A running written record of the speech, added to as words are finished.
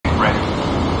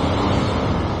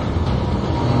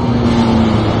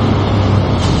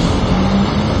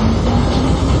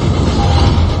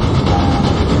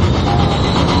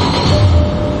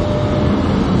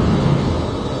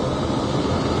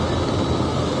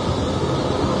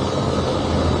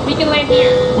We can land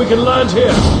here. We can land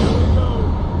here.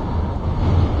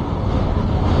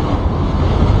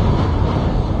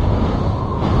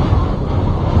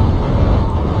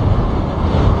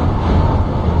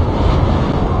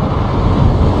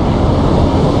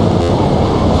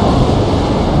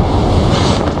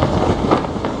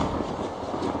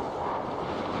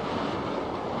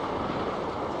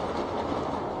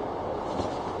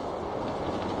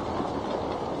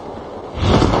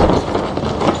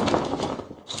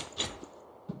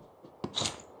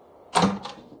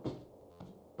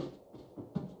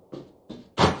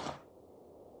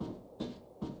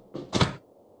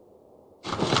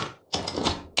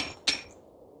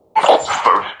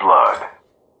 First blood.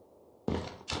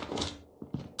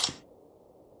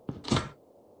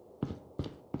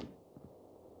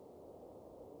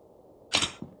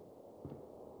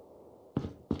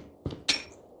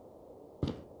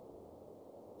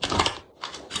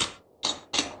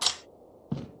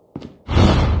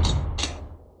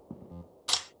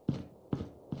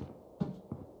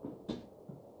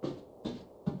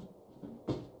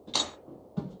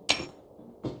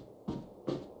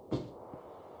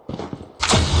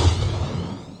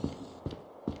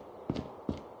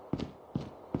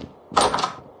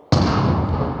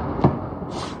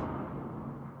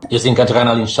 Using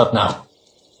adrenaline shot now.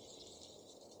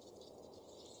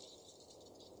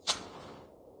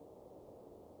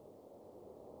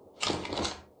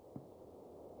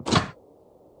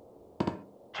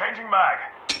 Changing mag.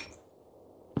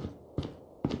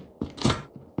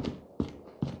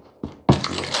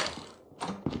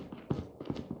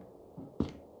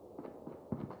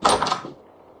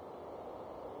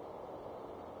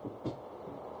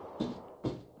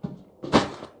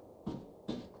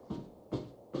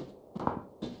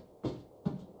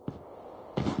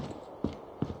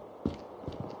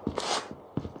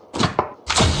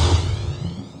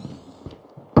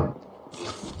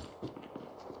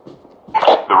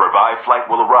 The revived flight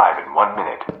will arrive in 1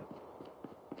 minute.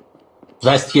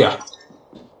 Rest here.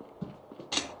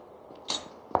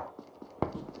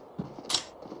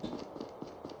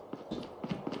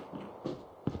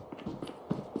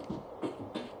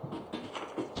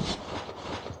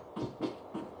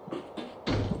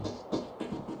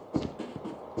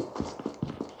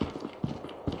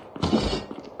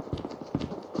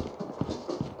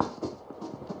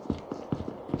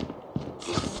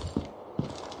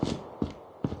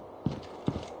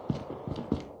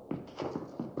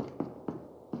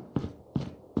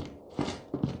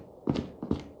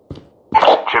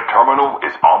 Chip terminal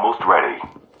is almost ready.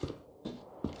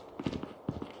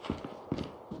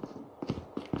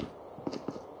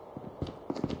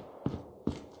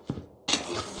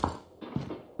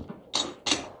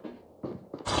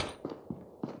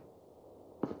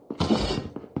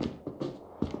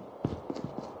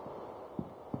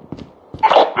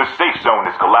 The safe zone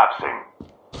is collapsing.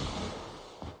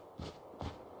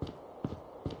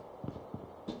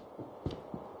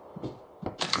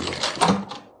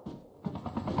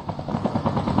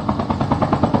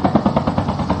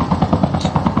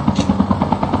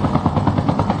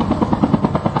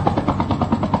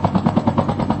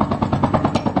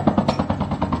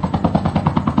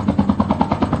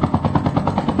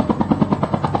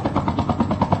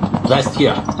 Rest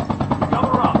here.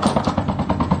 Cover up.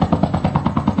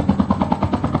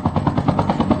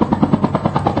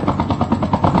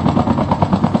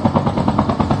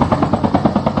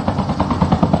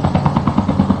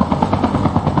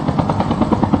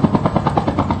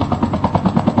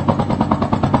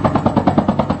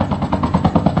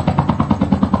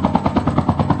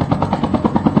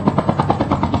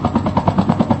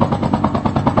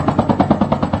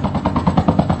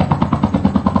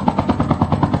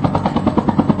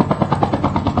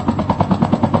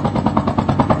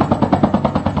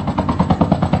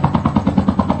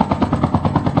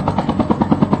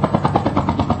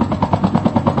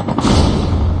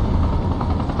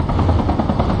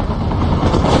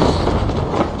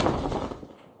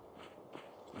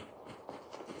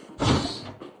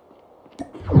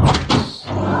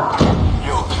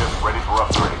 Fuel chip ready for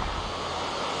upgrade.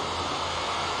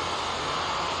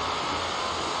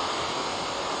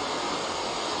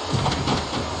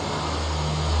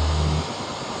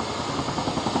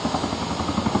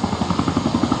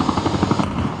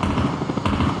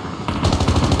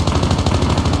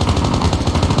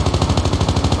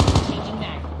 Changing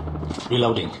mag.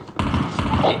 Reloading.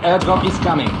 The airdrop is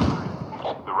coming.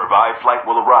 The revived flight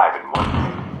will arrive in 1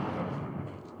 minute.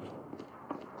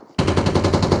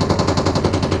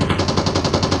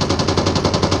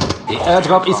 The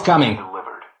airdrop is coming.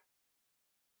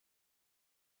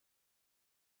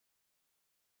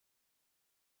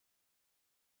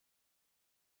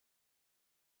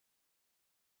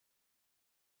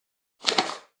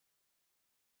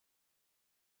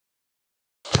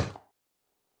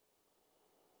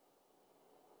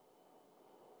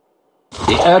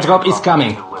 The airdrop is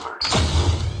coming. Delivered.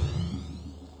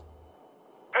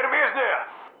 Enemy is near.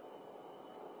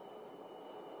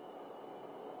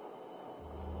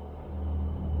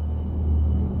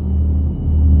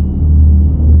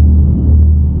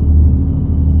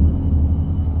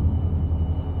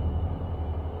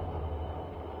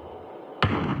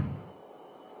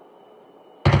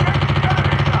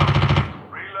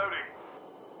 Reloading.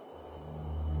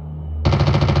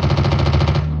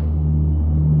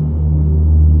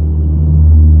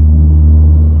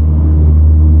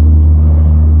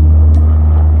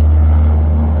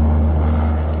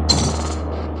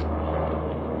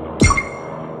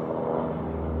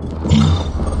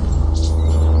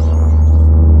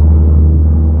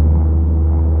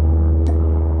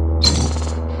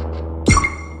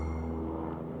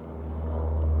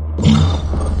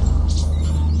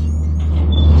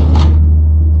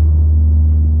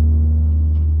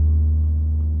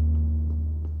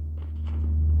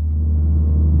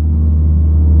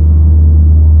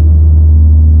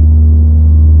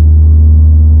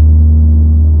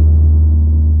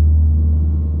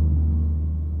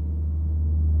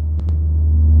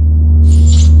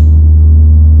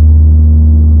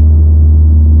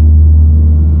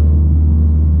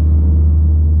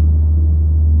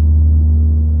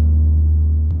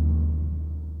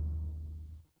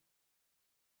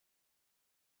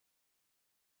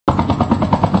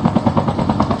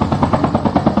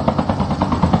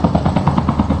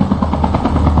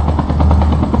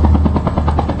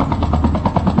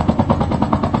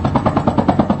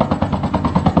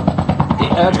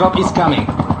 Airdrop is coming.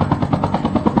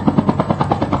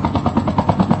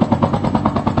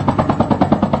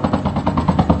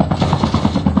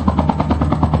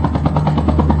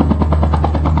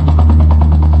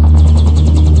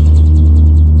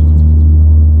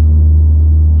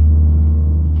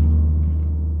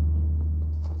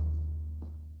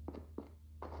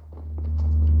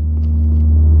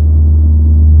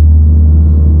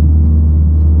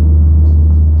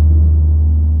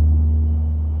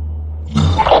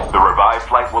 The revived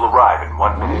flight will arrive in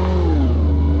 1 minute.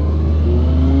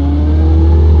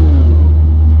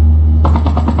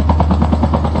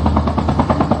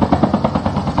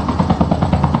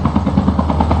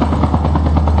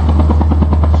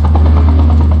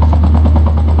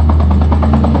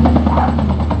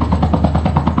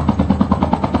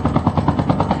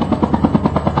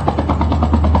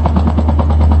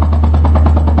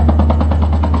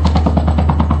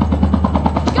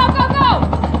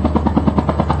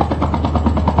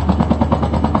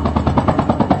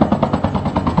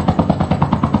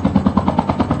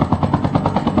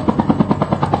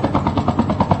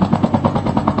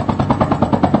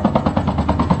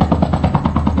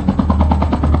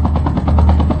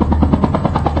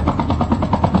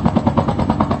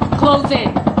 Close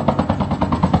in.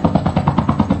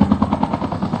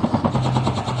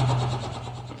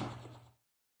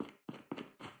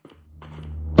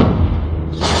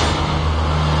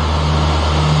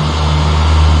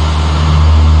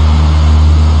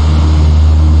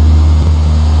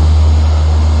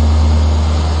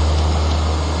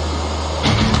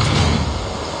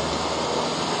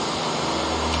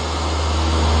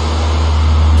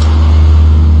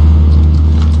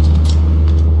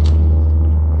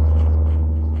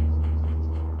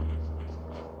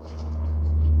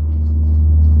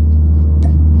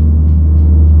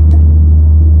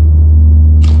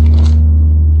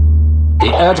 The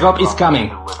airdrop is coming.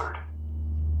 Delivered.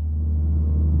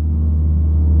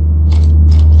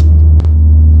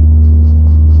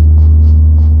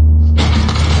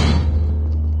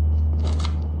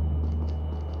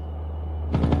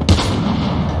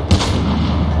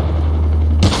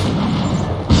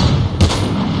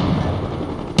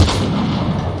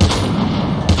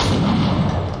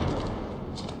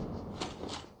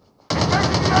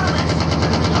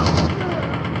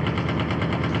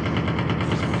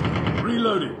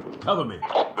 Reloading. Cover me.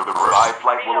 The revived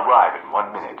flight will arrive in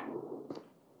 1 minute.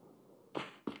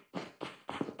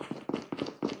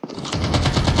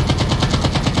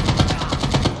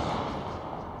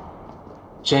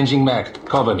 Changing mag.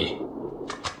 Cover me.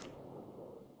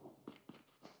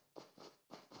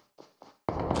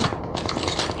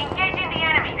 Engaging the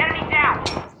enemy. Enemy down.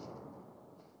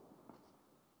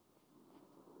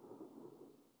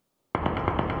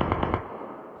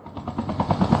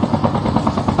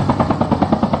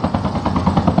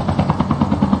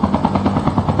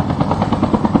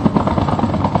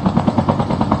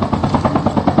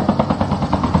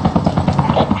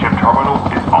 Chip terminal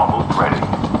is almost ready.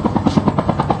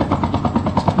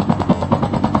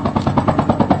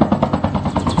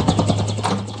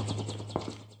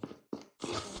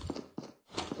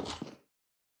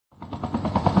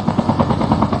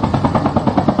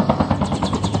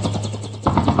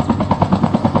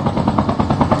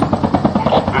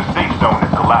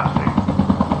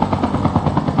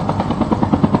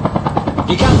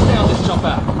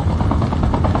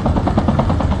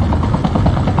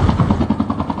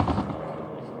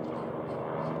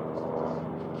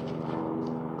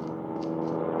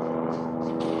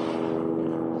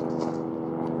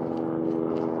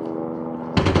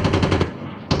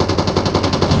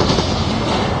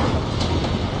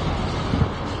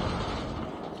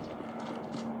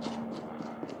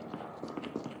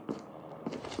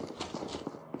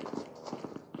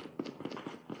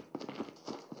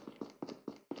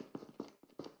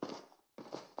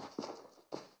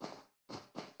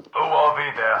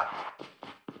 Enemy there.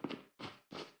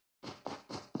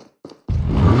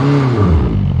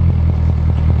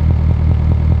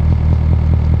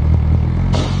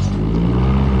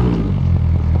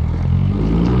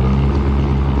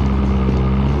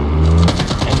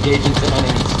 Engaging the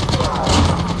enemies.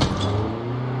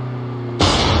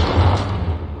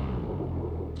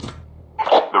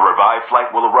 The revived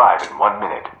flight will arrive in 1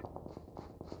 minute.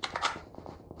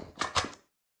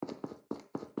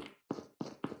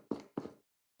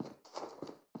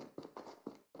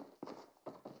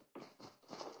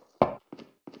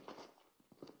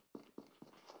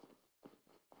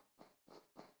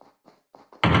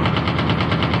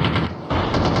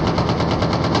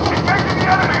 Engaging the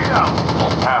enemy now!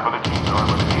 Half of the teams are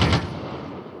eliminated.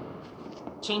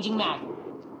 Changing mag.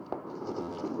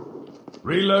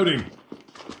 Reloading.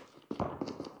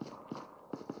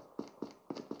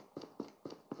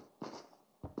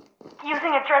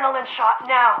 Using adrenaline shot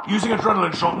now. Using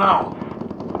adrenaline shot now.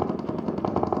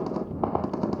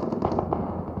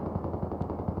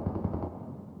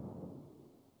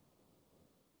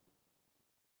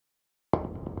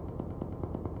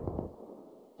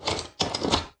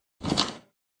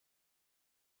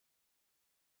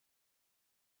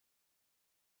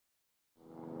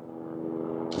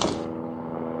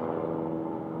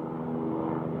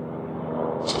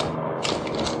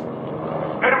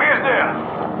 Enemy is near.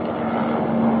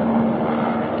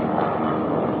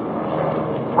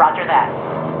 Roger that.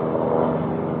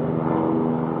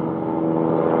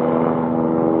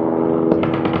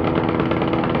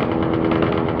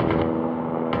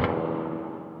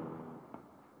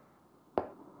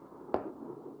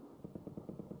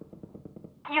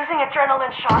 Using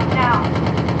adrenaline shot now.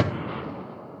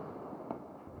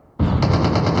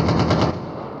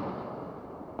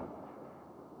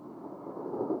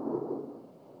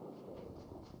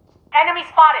 Enemy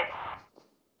spotted.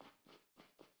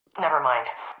 Never mind.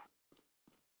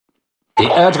 The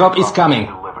airdrop is coming.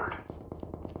 Delivered.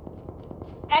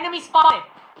 Enemy spotted.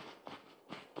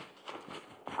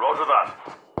 Roger that.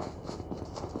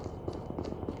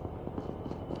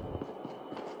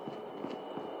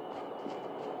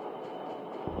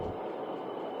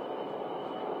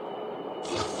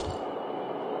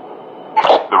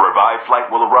 The revived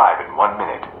flight will arrive in 1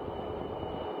 minute.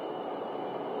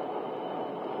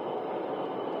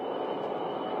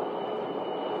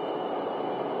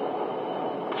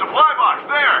 Supply box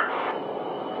there!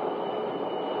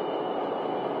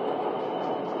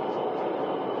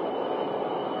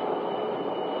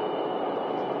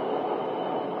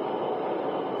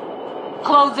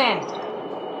 Close in.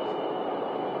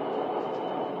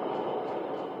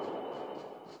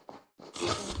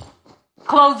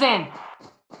 Close in.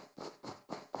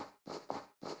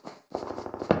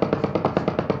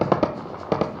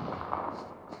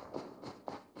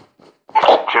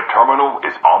 Chip terminal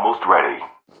is almost ready.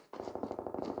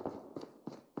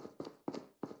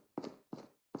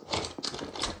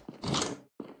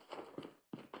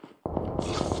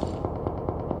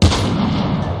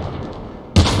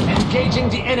 Engaging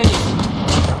the enemies.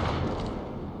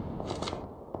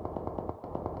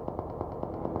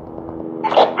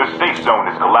 The safe zone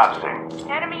is collapsing.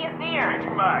 Enemy is near.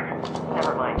 Changing mag.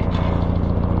 Never mind.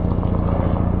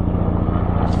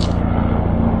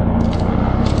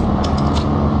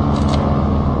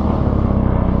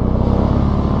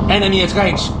 Enemy at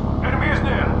range. Enemy is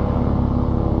near.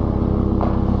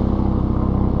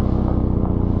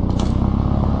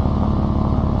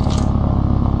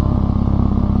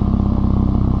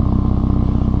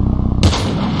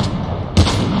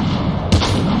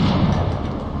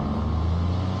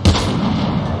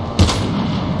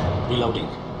 Reloading.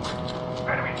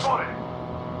 Enemy spotted.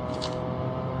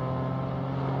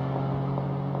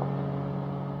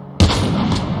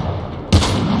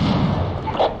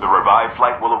 The revived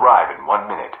flight will arrive in 1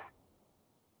 minute.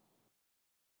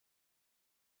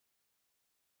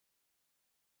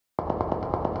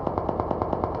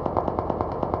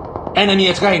 Enemy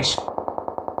at range.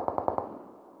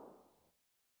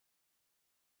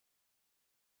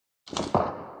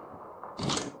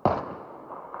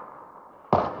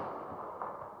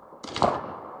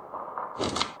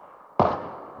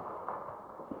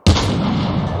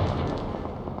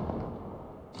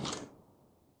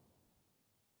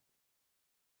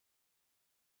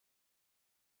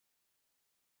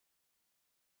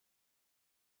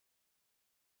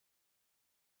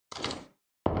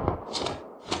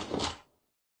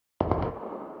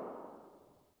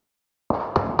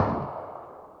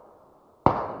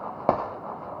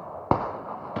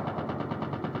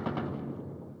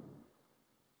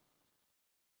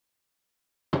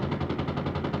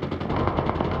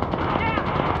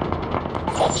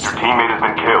 Your teammate has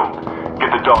been killed. Get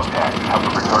the dog tag and help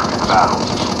them return to the battle.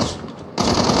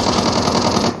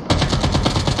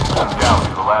 Down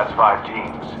to the last 5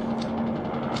 teams.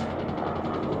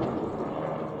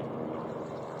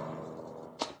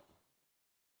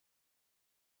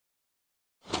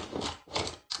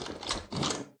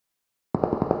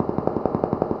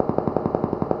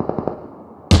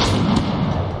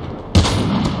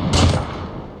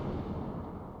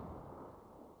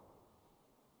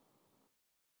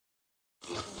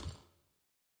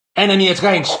 Enemy at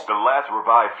range. The last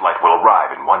revived flight will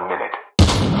arrive in 1 minute.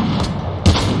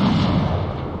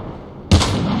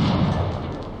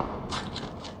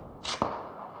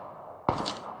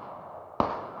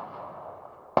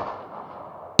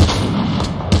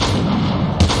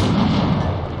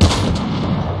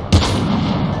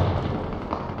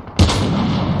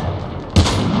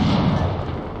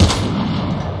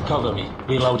 Cover me.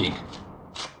 Reloading.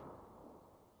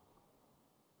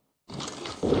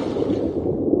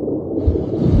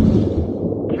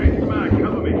 Changing mag,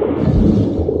 cover me.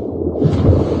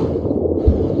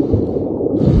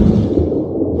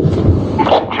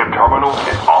 Chip terminal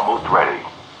is almost ready.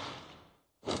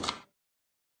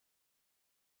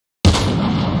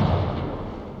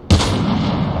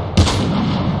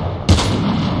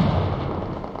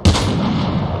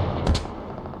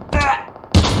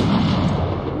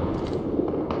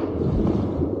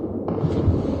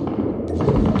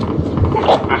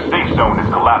 The safe zone is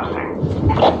collapsing.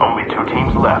 Only 2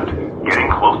 teams left, getting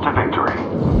close to victory.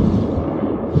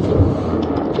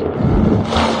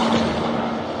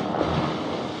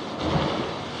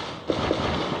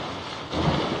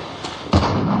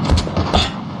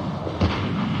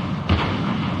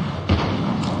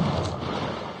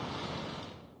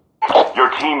 Your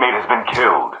teammate has been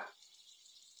killed.